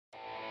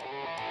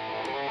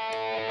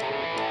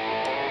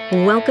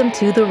Welcome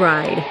to The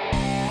Ride.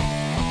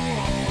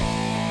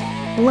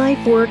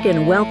 Life, Work,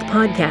 and Wealth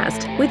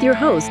podcast with your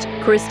host,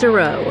 Chris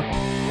Durow.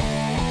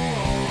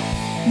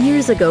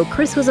 Years ago,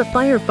 Chris was a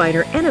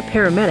firefighter and a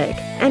paramedic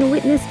and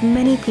witnessed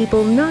many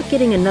people not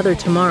getting another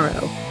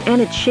tomorrow,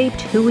 and it shaped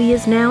who he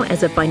is now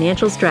as a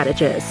financial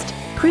strategist.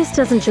 Chris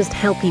doesn't just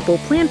help people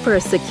plan for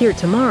a secure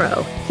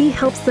tomorrow, he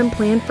helps them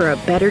plan for a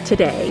better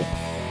today.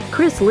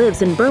 Chris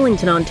lives in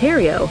Burlington,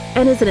 Ontario,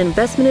 and is an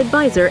investment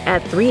advisor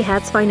at Three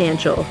Hats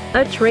Financial,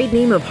 a trade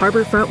name of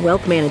Harborfront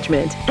Wealth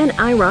Management, an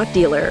IIROC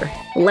dealer.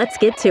 Let's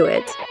get to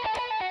it.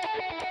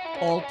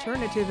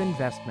 Alternative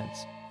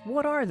investments.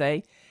 What are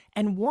they,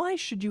 and why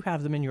should you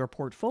have them in your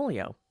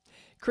portfolio?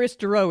 Chris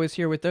Durow is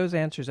here with those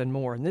answers and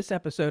more in this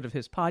episode of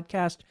his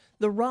podcast,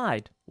 The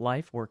Ride,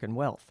 Life, Work, and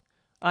Wealth.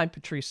 I'm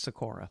Patrice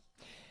Sikora.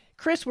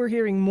 Chris, we're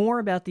hearing more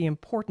about the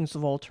importance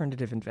of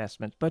alternative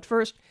investments, but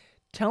first,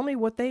 tell me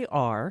what they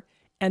are,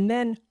 and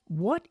then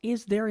what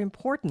is their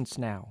importance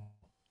now?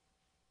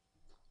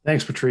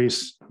 Thanks,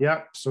 Patrice.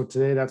 Yeah, so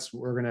today that's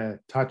what we're going to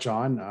touch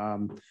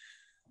on.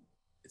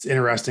 It's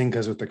interesting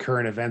because with the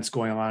current events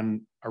going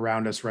on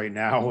around us right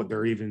now,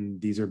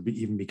 these are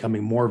even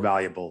becoming more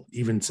valuable,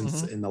 even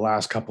since in the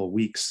last couple of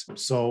weeks.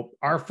 So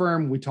our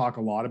firm, we talk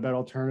a lot about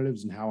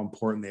alternatives and how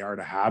important they are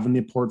to have in the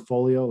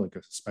portfolio, like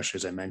especially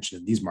as I mentioned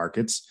in these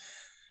markets.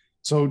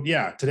 So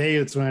yeah, today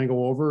it's what I'm going to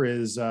go over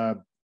is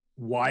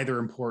why they're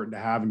important to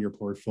have in your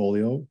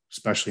portfolio,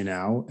 especially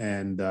now,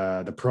 and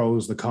the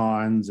pros, the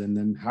cons, and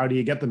then how do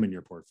you get them in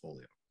your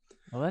portfolio?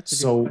 Well,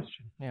 that's a good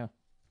question.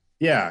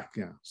 Yeah.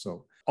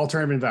 So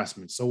alternative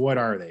investments. So what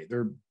are they?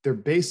 They're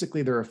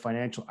basically a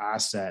financial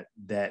asset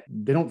that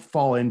they don't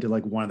fall into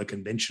like one of the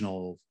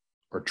conventional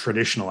or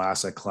traditional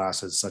asset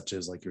classes, such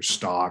as like your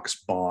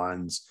stocks,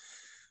 bonds,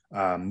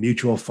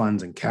 mutual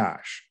funds, and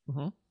cash.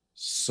 Mm-hmm.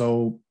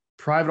 So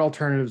private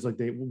alternatives,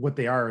 what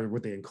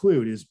they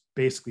include is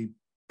basically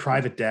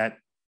private debt,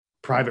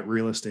 private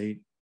real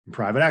estate, and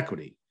private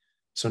equity.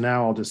 So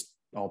now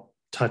I'll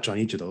touch on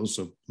each of those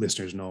so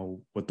listeners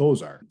know what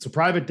those are. So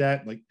private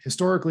debt, like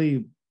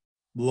historically,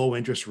 low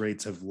interest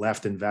rates have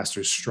left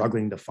investors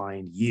struggling to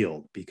find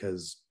yield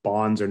because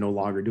bonds are no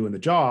longer doing the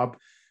job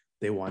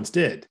they once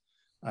did.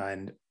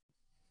 And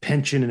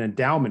pension and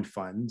endowment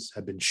funds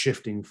have been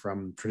shifting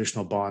from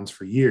traditional bonds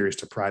for years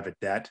to private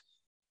debt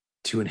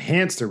to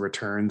enhance their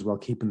returns while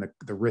keeping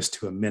the risk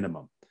to a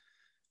minimum.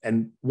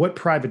 And what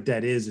private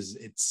debt is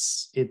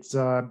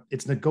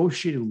it's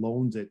negotiated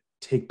loans that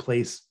take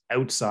place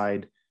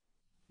outside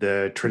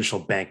the traditional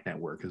bank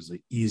network is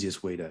the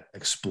easiest way to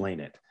explain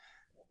it.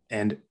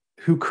 And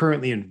who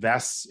currently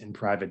invests in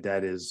private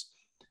debt is,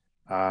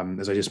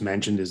 as I just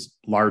mentioned, is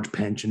large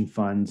pension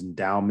funds,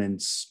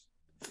 endowments,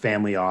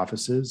 family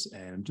offices.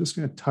 And I'm just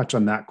going to touch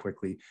on that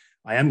quickly.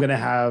 I am going to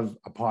have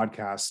a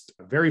podcast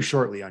very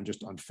shortly on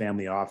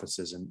family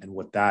offices and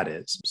what that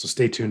is. So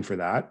stay tuned for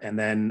that. And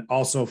then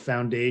also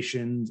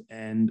foundations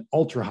and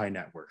ultra high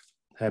net worth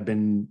have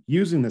been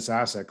using this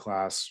asset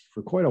class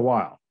for quite a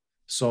while.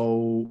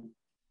 So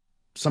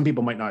some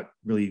people might not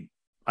really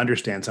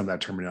understand some of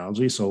that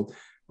terminology. So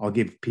I'll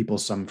give people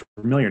some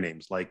familiar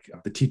names like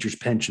the Teacher's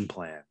Pension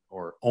Plan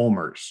or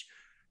OMERS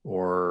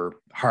or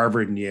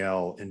Harvard and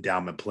Yale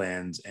endowment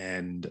plans,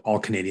 and all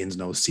Canadians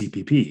know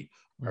CPP.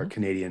 Our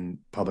Canadian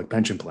Public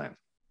Pension Plan.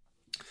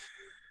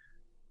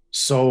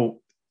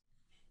 So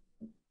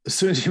as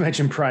soon as you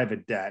mention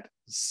private debt,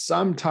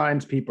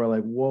 sometimes people are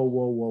like,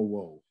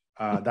 whoa.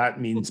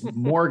 That means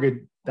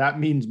mortgage.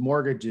 That means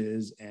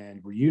mortgages.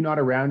 And were you not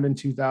around in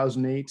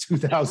 2008,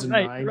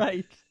 2009?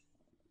 Right.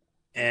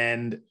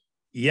 And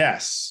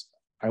yes,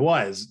 I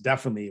was.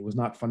 Definitely. It was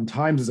not fun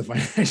times as a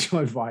financial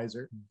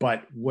advisor.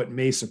 But what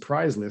may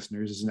surprise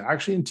listeners is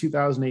actually in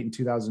 2008 and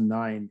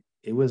 2009,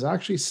 it was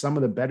actually some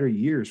of the better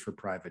years for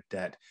private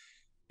debt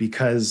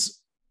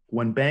because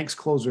when banks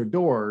close their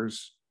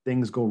doors,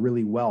 things go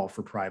really well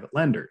for private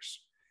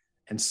lenders.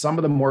 And some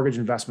of the mortgage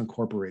investment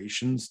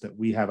corporations that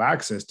we have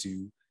access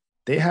to,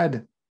 they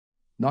had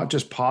not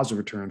just positive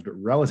returns, but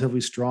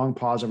relatively strong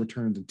positive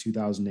returns in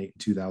 2008 and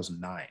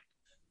 2009.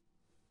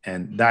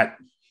 And that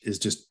is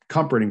just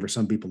comforting for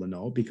some people to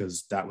know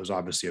because that was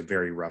obviously a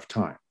very rough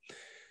time.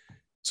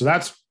 So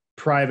that's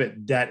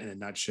private debt in a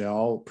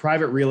nutshell.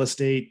 Private real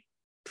estate,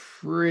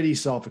 pretty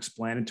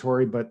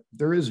self-explanatory, but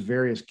there is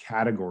various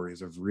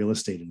categories of real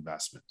estate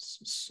investments.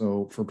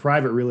 So for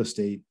private real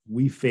estate,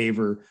 we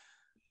favor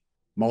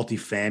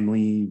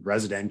multifamily,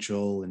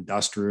 residential,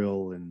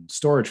 industrial, and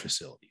storage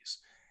facilities.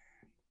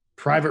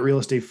 Private real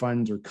estate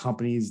funds or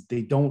companies,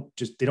 they don't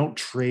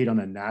trade on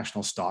a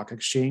national stock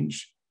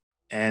exchange,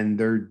 and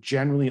they're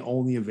generally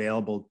only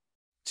available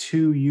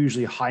to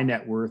usually high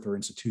net worth or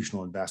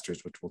institutional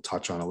investors, which we'll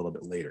touch on a little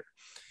bit later.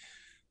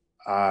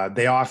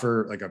 They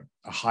offer like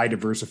a high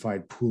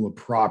diversified pool of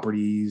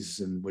properties,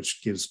 and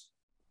which gives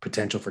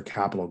potential for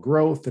capital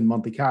growth and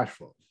monthly cash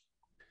flow.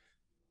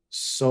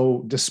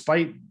 So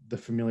despite the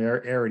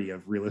familiarity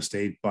of real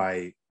estate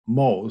by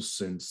most,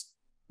 since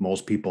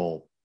most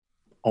people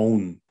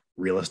own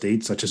real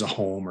estate, such as a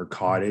home or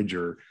cottage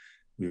or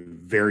We have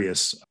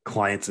various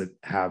clients that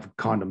have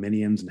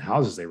condominiums and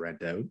houses they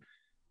rent out.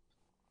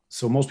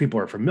 So most people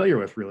are familiar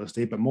with real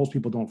estate, but most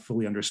people don't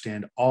fully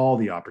understand all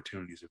the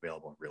opportunities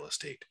available in real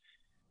estate.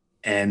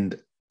 And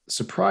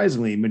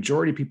surprisingly,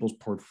 majority of people's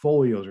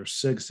portfolios are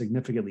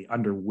significantly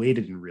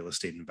underweighted in real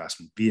estate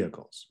investment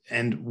vehicles.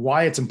 And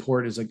why it's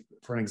important is, like,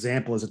 for an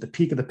example, is at the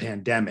peak of the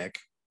pandemic,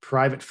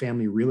 private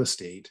family real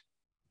estate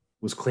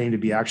was claimed to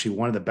be actually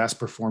one of the best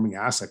performing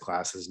asset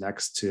classes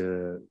next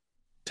to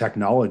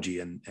technology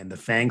and the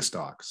FANG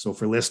stock. So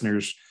for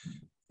listeners,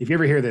 if you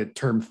ever hear the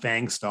term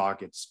FANG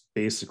stock, it's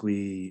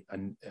basically a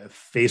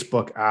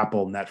Facebook,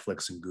 Apple,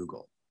 Netflix, and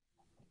Google.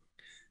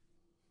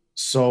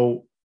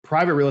 So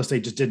private real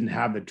estate just didn't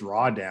have the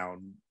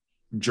drawdown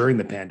during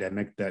the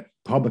pandemic that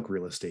public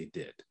real estate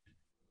did.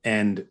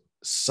 And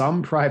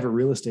some private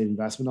real estate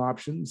investment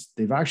options,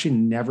 they've actually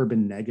never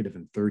been negative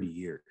in 30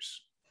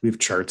 years. We have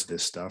charts of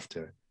this stuff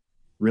to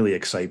really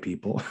excite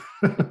people.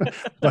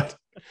 But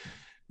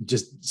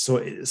just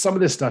so some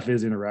of this stuff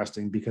is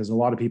interesting because a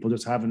lot of people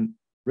just haven't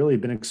really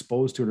been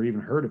exposed to it or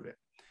even heard of it.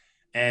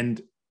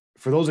 And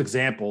for those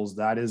examples,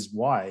 that is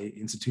why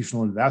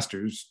institutional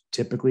investors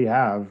typically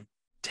have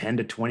 10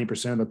 to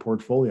 20% of their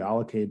portfolio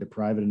allocated to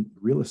private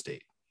real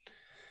estate.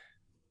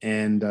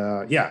 And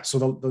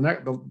so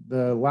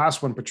the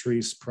last one,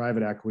 Patrice,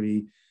 private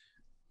equity.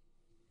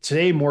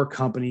 Today, more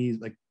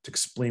companies, like, to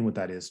explain what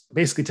that is,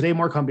 basically today,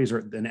 more companies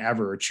than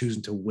ever are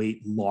choosing to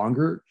wait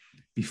longer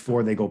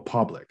before they go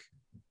public,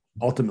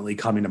 ultimately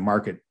coming to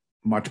market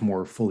much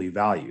more fully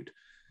valued.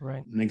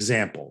 Right. An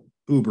example,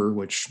 Uber,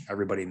 which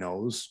everybody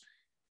knows,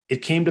 it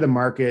came to the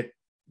market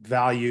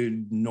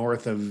valued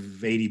north of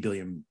 $80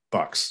 billion.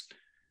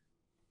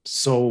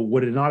 So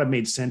would it not have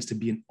made sense to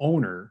be an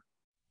owner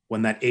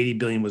when that 80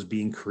 billion was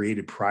being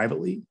created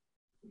privately?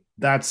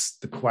 That's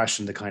the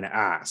question to kind of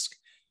ask.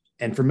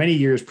 And for many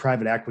years,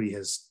 private equity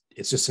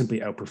it's just simply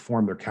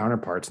outperformed their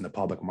counterparts in the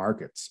public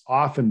markets,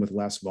 often with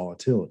less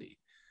volatility.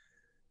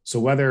 So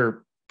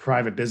whether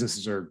private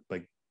businesses are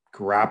like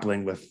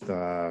grappling with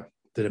the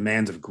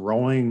demands of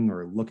growing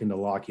or looking to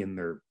lock in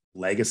their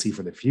legacy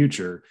for the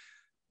future,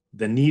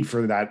 the need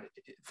for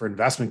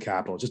investment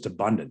capital is just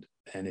abundant,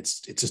 and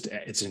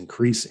it's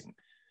increasing.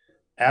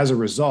 As a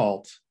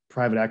result,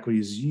 private equity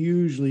is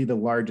usually the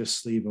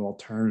largest sleeve of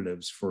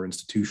alternatives for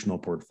institutional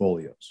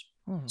portfolios.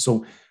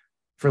 So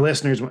for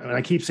listeners, when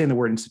I keep saying the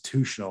word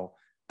institutional,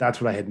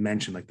 that's what I had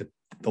mentioned, like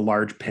the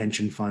large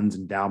pension funds,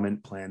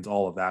 endowment plans,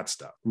 all of that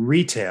stuff.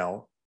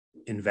 Retail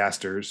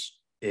investors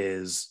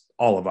is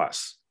all of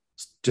us.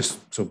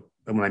 Just so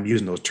when I'm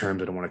using those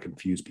terms, I don't want to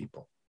confuse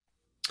people.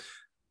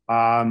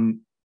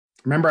 Remember,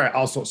 I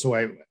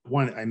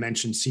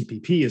mentioned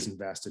CPP is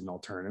invested in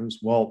alternatives.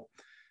 Well,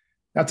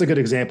 that's a good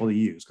example to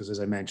use because, as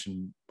I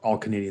mentioned, all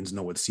Canadians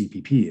know what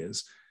CPP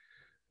is.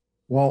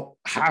 Well,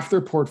 half their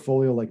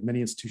portfolio, like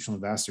many institutional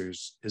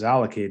investors, is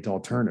allocated to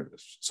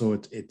alternatives. So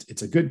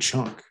it's a good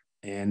chunk.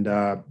 And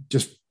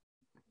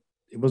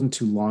it wasn't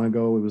too long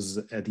ago. It was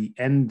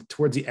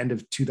towards the end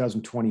of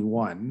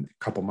 2021,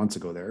 a couple months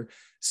ago there,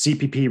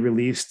 CPP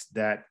released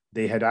that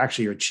they had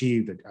actually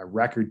achieved a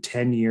record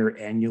 10-year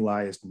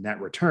annualized net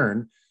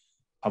return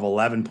of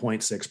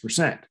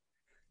 11.6%.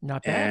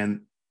 Not bad.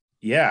 And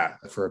yeah,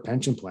 for a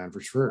pension plan,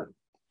 for sure.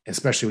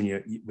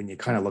 Especially when you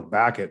kind of look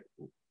back at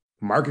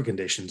market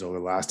conditions over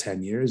the last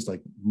 10 years,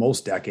 like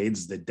most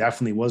decades, that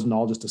definitely wasn't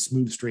all just a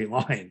smooth straight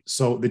line.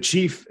 So the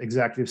chief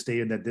executive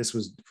stated that this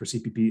was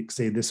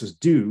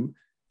due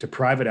to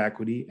private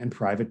equity and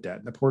private debt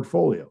in the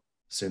portfolio.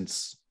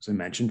 Since, as I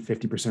mentioned,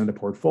 50% of the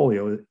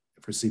portfolio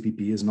for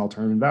CPP is in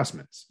alternative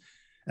investments.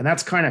 And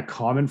that's kind of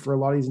common for a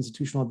lot of these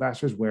institutional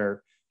investors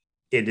where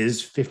it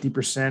is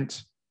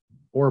 50%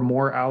 or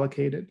more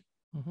allocated.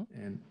 Mm-hmm.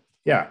 And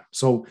yeah,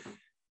 so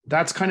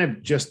that's kind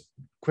of just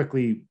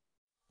quickly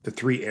the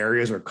three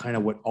areas are kind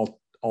of what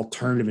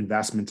alternative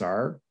investments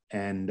are.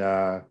 And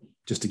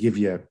just to give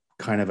you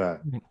kind of a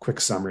quick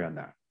summary on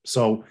that.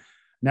 So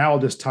now I'll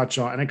just touch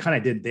on, and I kind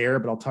of did there,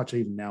 but I'll touch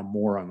even now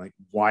more on like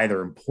why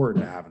they're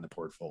important to have in the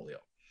portfolio.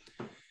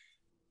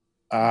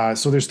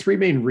 So there's three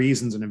main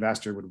reasons an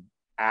investor would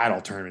add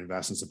alternative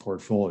investments to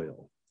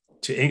portfolio.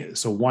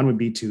 So one would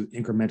be to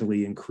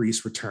incrementally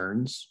increase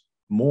returns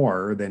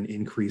more than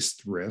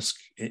increased risk,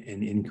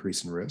 an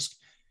increase in risk,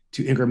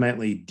 to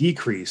incrementally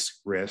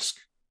decrease risk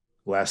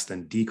less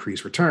than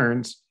decrease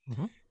returns,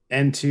 mm-hmm.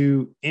 and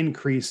to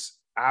increase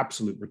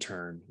absolute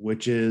return,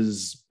 which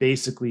is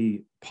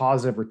basically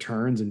positive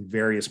returns in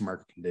various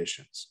market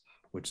conditions,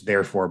 which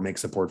therefore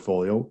makes the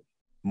portfolio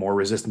more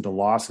resistant to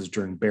losses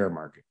during bear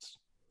markets.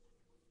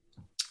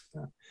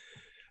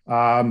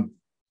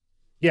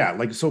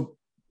 So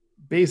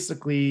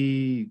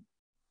basically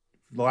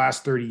the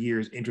last 30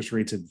 years, interest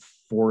rates have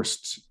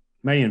forced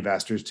many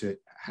investors to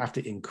have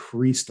to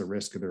increase the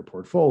risk of their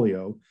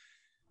portfolio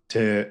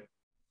to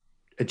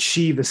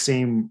achieve the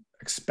same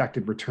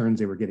expected returns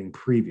they were getting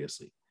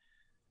previously.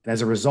 And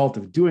as a result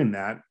of doing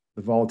that,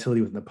 the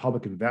volatility within the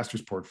public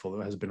investors'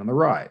 portfolio has been on the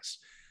rise.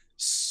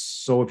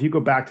 So if you go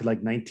back to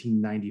like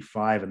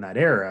 1995 in that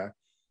era,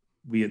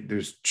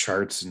 there's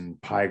charts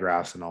and pie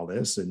graphs and all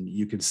this, and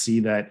you could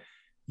see that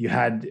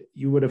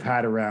you would have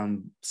had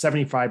around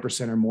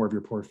 75% or more of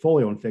your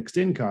portfolio in fixed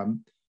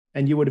income,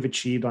 and you would have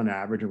achieved on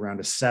average around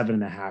a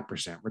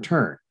 7.5%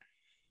 return.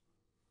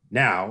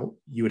 Now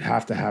you would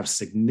have to have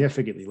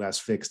significantly less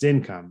fixed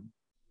income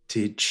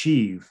to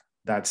achieve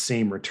that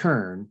same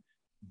return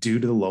due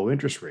to the low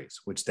interest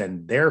rates, which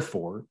then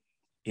therefore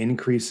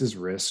increases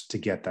risk to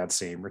get that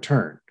same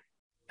return.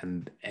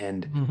 And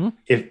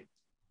if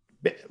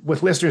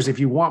with listeners, if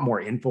you want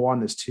more info on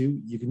this too,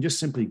 you can just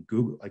simply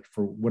Google, like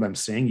for what I'm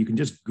saying, you can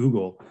just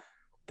Google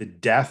the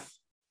death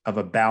of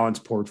a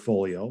balanced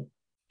portfolio,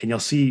 and you'll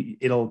see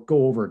it'll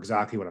go over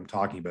exactly what I'm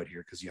talking about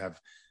here, because you have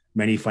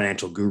many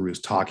financial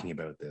gurus talking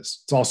about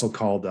this. It's also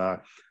called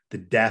the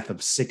death of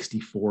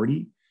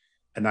 60-40,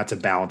 and that's a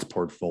balanced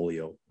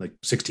portfolio, like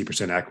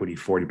 60% equity,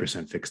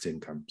 40% fixed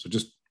income. So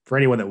just for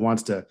anyone that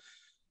wants to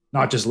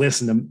not just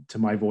listen to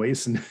my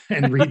voice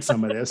and read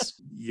some of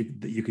this,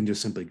 you can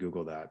just simply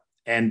Google that.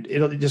 And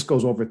it just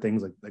goes over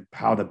things like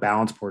how the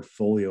balanced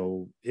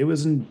portfolio, it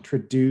was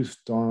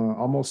introduced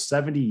almost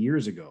 70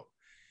 years ago.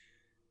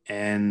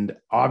 And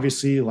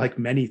obviously, like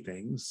many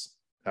things,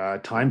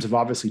 times have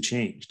obviously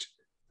changed,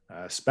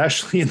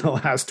 especially in the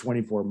last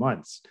 24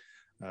 months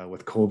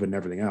with COVID and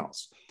everything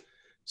else.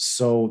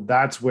 So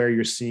that's where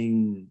you're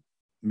seeing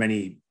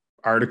many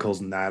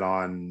articles in that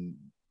on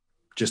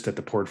just that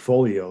the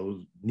portfolio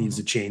needs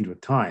to change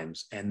with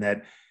times, and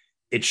that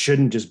it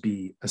shouldn't just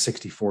be a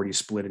 60-40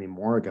 split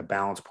anymore, like a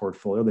balanced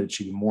portfolio, that it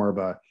should be more of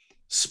a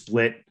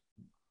split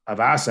of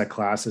asset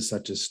classes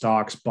such as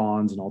stocks,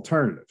 bonds, and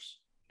alternatives.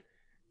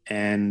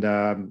 And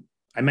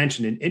I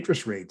mentioned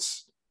interest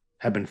rates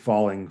have been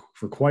falling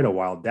for quite a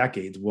while,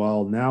 decades.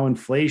 Well, now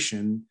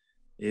inflation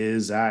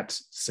is at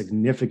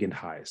significant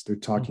highs. They're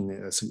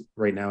talking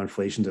right now,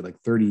 inflation's at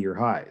like 30-year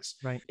highs.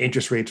 Right.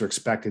 Interest rates are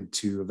expected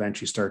to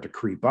eventually start to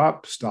creep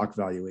up. Stock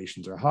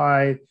valuations are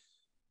high.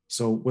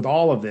 So with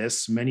all of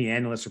this, many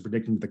analysts are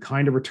predicting that the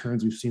kind of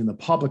returns we've seen in the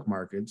public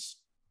markets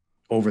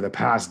over the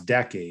past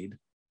decade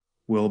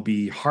will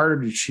be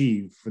harder to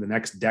achieve for the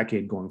next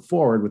decade going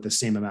forward with the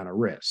same amount of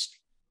risk.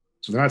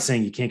 So they're not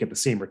saying you can't get the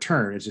same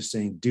return. It's just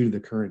saying due to the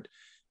current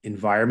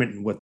environment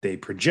and what they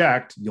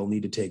project, you'll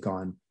need to take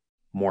on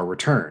more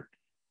return.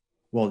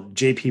 Well,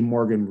 JP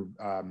Morgan,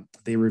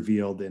 they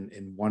revealed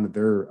in one of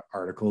their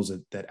articles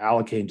that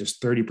allocating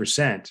just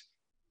 30%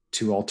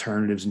 to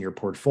alternatives in your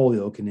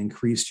portfolio can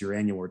increase your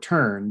annual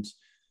returns,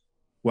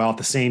 while at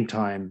the same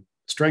time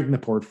strengthen the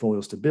portfolio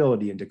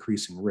stability and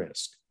decreasing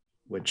risk,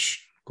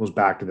 which goes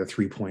back to the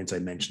 3 points I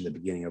mentioned at the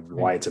beginning of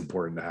why it's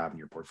important to have in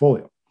your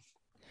portfolio.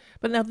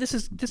 But now this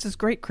is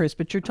great, Chris,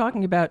 but you're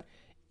talking about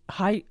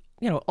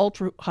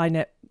ultra high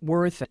net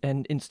worth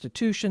and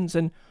institutions,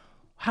 and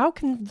how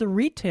can the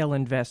retail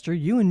investor,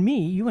 you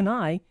and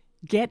I,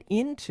 get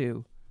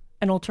into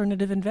an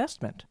alternative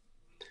investment?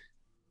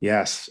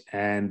 Yes.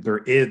 And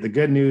the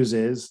good news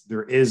is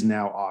there is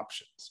now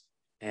options.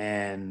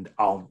 And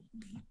I'll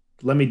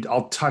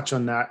touch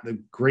on that.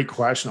 The great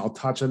question. I'll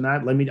touch on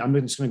that. I'm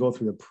just going to go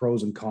through the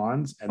pros and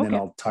cons, and then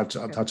I'll touch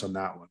on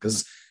that one,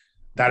 because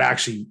that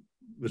actually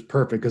was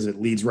perfect, because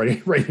it leads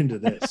right into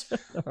this.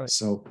 Right.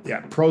 So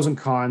yeah, pros and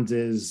cons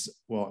is,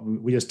 well,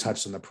 we just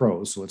touched on the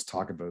pros. So let's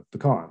talk about the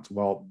cons.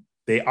 Well,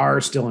 they are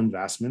still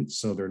investments.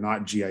 So they're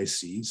not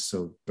GICs.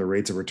 So the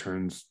rates of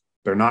returns,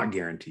 they're not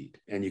guaranteed,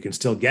 and you can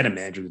still get a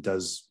manager that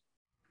does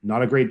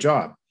not a great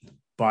job,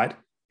 but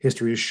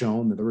history has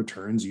shown that the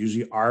returns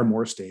usually are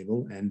more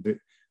stable, and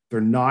they're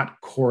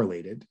not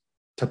correlated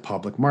to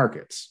public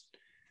markets.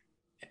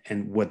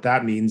 And what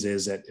that means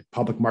is that if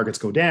public markets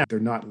go down,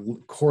 they're not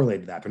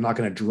correlated to that. They're not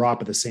going to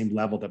drop at the same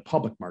level that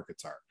public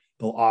markets are.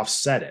 They'll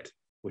offset it,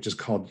 which is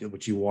called,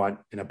 what you want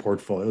in a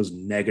portfolio is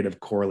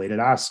negative correlated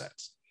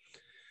assets.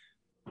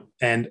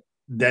 And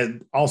that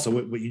also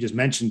what you just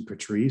mentioned,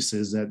 Patrice,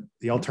 is that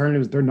the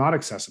alternatives, they're not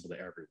accessible to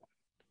everyone.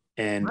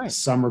 And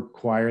some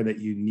require that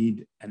you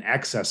need an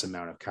excess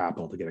amount of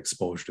capital to get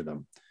exposure to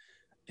them.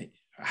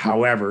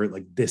 However,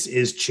 like this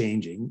is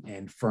changing,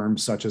 and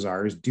firms such as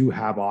ours do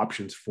have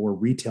options for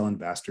retail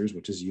investors,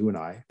 which is you and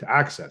I, to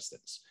access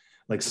this.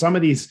 Like some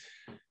of these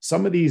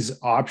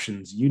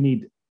options, you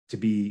need to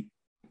be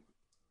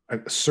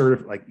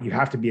you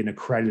have to be an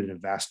accredited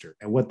investor.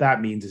 And what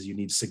that means is you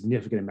need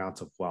significant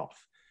amounts of wealth.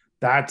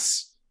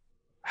 That's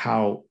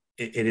how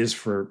it is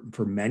for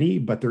many,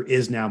 but there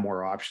is now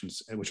more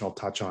options, which I'll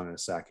touch on in a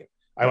second.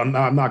 I'm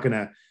not going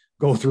to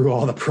go through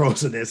all the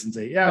pros of this and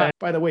say,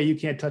 by the way, you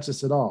can't touch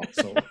this at all.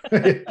 So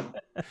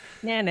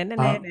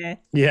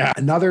yeah.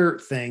 Another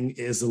thing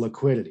is the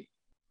liquidity.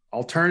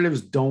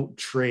 Alternatives don't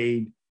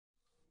trade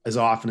as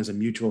often as a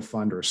mutual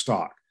fund or a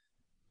stock.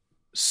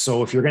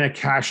 So if you're going to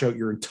cash out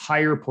your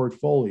entire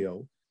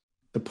portfolio,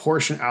 the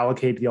portion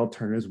allocated to the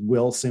alternatives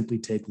will simply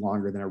take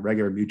longer than a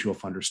regular mutual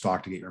fund or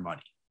stock to get your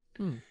money.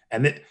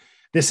 And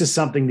this is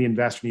something the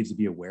investor needs to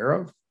be aware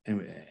of.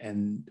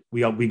 And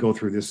we go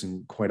through this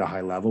in quite a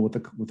high level with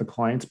the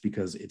clients,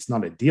 because it's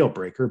not a deal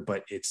breaker,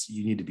 but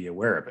you need to be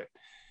aware of it.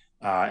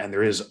 And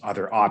there is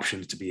other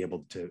options to be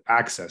able to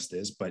access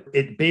this, but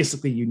it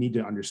basically, you need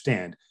to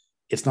understand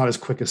it's not as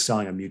quick as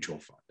selling a mutual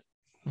fund.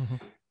 Mm-hmm.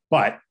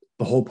 But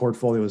the whole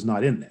portfolio is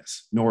not in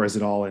this, nor is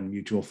it all in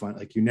mutual fund.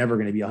 Like, you're never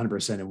going to be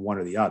 100% in one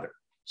or the other.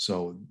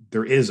 So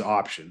there is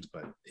options,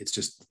 but it's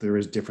just, there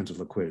is difference with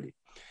liquidity.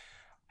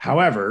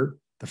 However,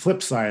 the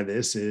flip side of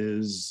this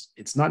is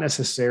it's not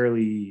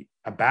necessarily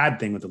a bad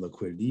thing with the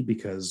liquidity,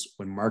 because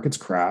when markets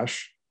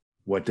crash,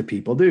 what do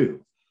people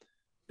do?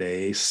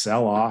 They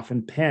sell off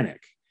and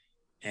panic,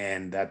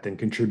 and that then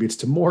contributes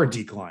to more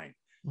decline.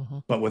 Mm-hmm.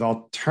 But with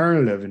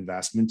alternative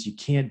investments, you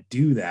can't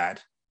do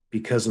that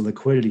because of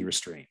liquidity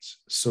restraints.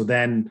 So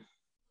then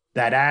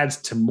that adds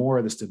to more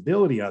of the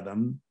stability of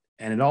them.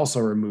 And it also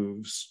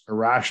removes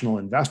irrational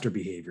investor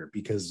behavior,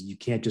 because you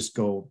can't just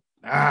go,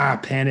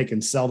 panic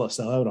and sell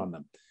out on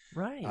them.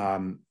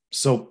 Right.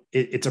 So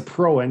it's a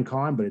pro and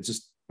con, but it's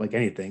just like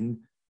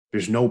anything.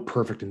 There's no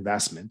perfect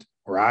investment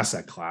or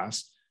asset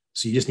class.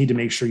 So you just need to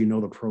make sure you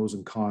know the pros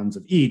and cons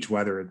of each,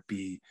 whether it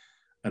be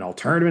an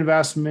alternative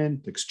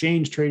investment,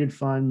 exchange traded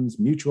funds,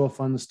 mutual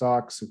fund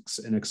stocks,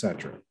 and et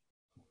cetera.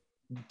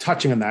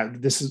 Touching on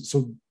that, this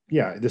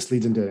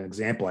leads into an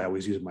example I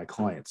always use with my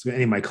clients.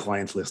 Any of my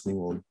clients listening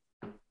will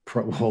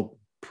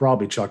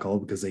probably chuckle,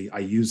 because I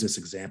use this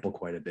example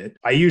quite a bit.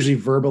 I usually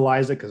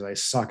verbalize it because I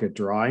suck at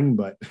drawing,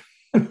 but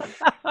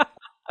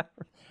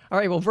all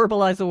right, well,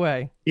 verbalize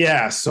away.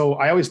 Yeah. So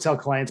I always tell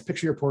clients,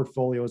 picture your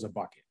portfolio as a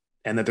bucket,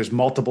 and that there's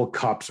multiple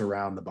cups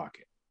around the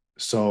bucket.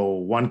 So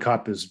one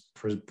cup is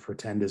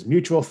pretend is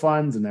mutual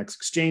funds, the next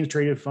exchange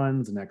traded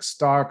funds, the next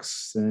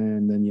stocks,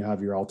 and then you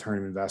have your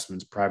alternative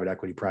investments, private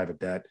equity, private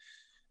debt,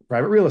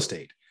 private real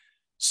estate.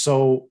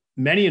 So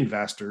many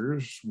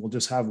investors will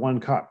just have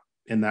one cup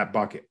in that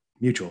bucket,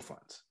 mutual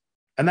funds.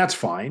 And that's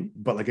fine.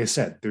 But like I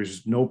said,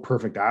 there's no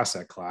perfect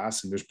asset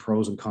class, and there's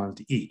pros and cons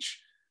to each.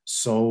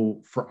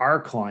 So for our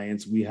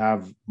clients, we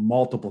have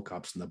multiple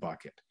cups in the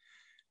bucket.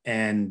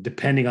 And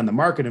depending on the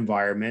market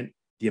environment,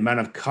 the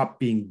amount of cup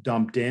being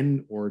dumped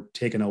in or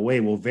taken away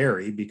will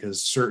vary,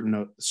 because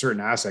certain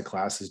asset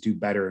classes do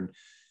better in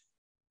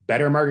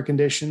better market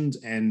conditions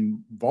and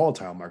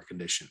volatile market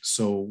conditions.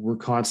 So we're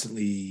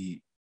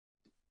constantly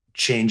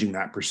changing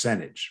that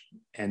percentage.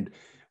 And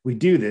we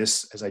do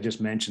this, as I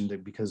just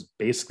mentioned, because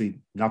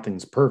basically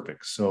nothing's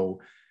perfect. So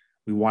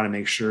we want to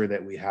make sure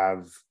that we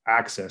have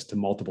access to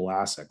multiple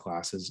asset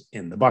classes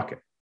in the bucket.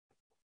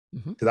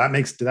 Mm-hmm. Did that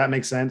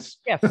make sense?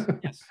 Yes,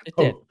 it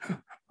did.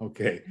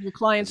 Okay. Your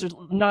clients are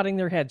nodding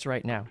their heads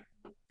right now.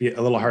 Be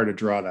a little hard to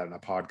draw that in a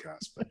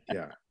podcast, but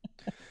yeah.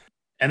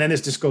 And then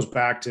this just goes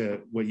back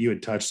to what you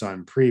had touched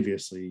on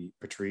previously,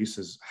 Patrice,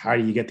 is how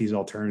do you get these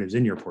alternatives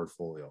in your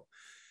portfolio?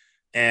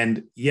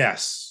 And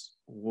yes,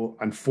 well,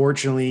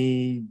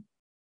 unfortunately,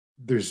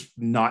 there's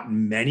not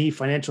many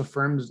financial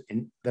firms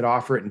that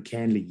offer it in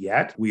Canada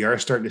yet. We are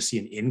starting to see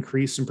an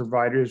increase in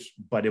providers,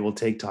 but it will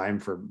take time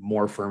for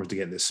more firms to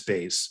get in this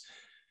space.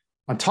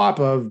 On top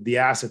of, the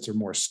assets are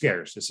more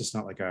scarce. It's just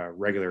not like a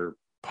regular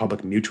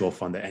public mutual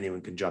fund that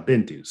anyone can jump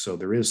into. So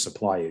there is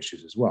supply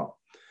issues as well.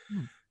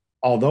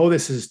 Although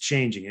this is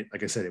changing, it,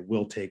 like I said, it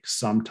will take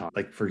some time.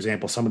 Like, for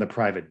example, some of the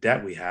private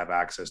debt we have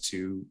access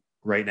to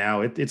right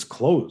now, it's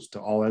closed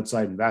to all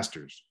outside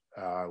investors.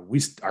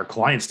 Our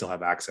clients still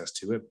have access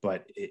to it,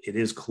 but it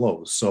is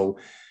closed. So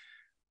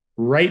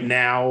right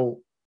now,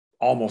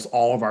 almost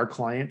all of our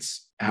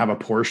clients have a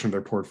portion of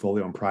their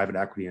portfolio in private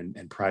equity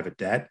and private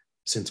debt,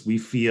 since we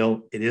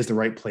feel it is the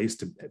right place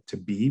to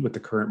be with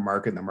the current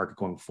market and the market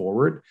going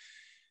forward.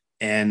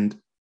 And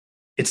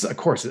it's, of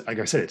course, like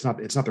I said,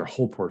 it's not their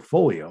whole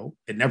portfolio.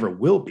 It never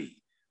will be,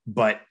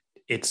 but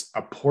it's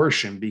a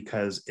portion,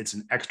 because it's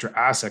an extra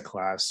asset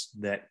class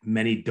that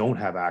many don't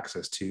have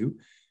access to.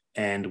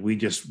 And we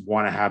just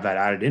want to have that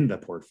added into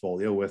the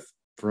portfolio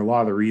for a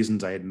lot of the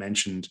reasons I had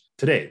mentioned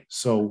today.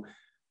 So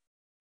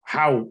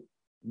how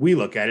we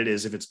look at it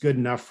is, if it's good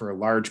enough for a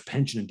large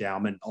pension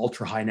endowment,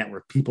 ultra high net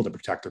worth people to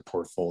protect their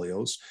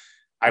portfolios,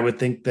 I would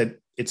think that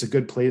it's a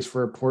good place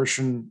for a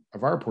portion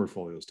of our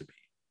portfolios to be.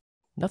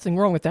 Nothing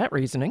wrong with that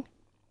reasoning.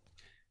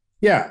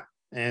 Yeah.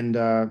 And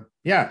so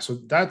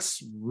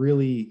that's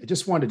really, I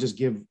just wanted to just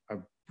give a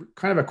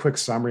kind of a quick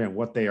summary on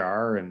what they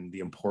are and the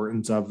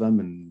importance of them,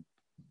 and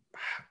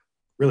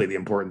really the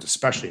importance,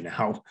 especially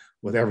now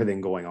with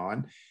everything going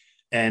on.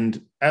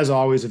 And as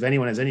always, if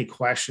anyone has any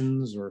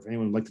questions, or if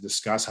anyone would like to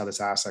discuss how this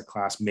asset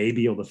class may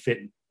be able to fit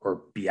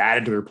or be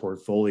added to their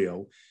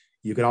portfolio,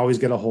 you can always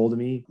get a hold of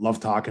me. Love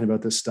talking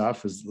about this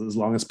stuff as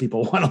long as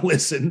people want to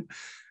listen.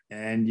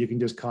 And you can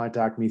just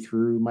contact me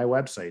through my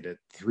website at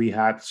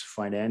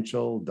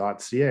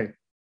threehatsfinancial.ca.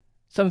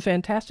 Some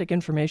fantastic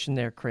information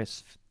there,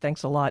 Chris.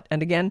 Thanks a lot.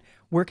 And again,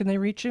 where can they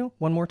reach you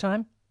one more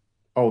time?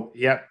 Oh,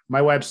 yeah. My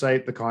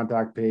website, the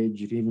contact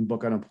page. You can even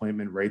book an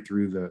appointment right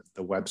through the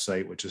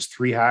website, which is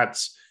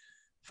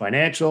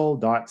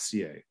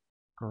threehatsfinancial.ca.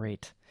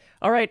 Great.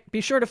 All right.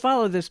 Be sure to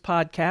follow this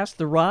podcast,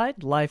 The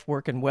Ride, Life,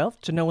 Work, and Wealth,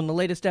 to know when the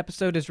latest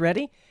episode is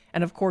ready.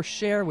 And of course,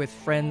 share with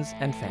friends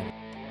and family.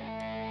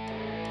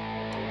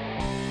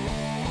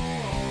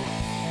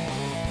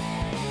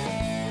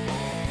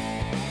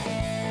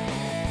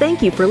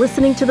 Thank you for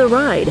listening to The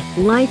Ride,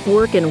 Life,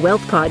 Work, and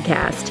Wealth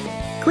podcast.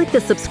 Click the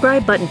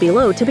subscribe button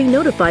below to be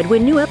notified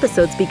when new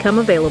episodes become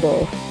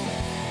available.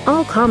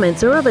 All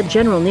comments are of a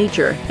general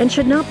nature and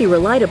should not be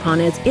relied upon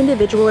as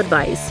individual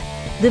advice.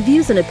 The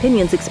views and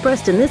opinions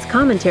expressed in this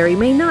commentary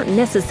may not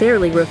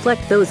necessarily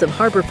reflect those of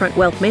Harborfront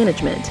Wealth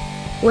Management.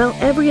 While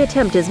every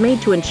attempt is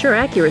made to ensure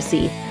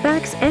accuracy,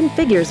 facts and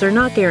figures are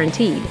not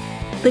guaranteed.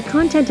 The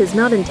content is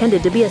not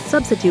intended to be a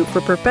substitute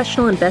for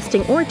professional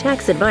investing or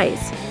tax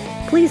advice.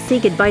 Please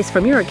seek advice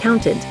from your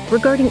accountant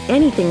regarding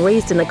anything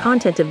raised in the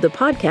content of the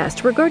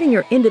podcast regarding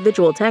your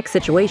individual tax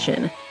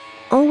situation.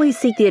 Always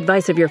seek the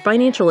advice of your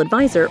financial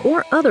advisor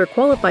or other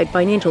qualified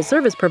financial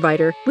service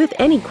provider with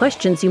any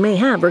questions you may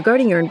have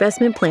regarding your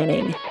investment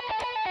planning.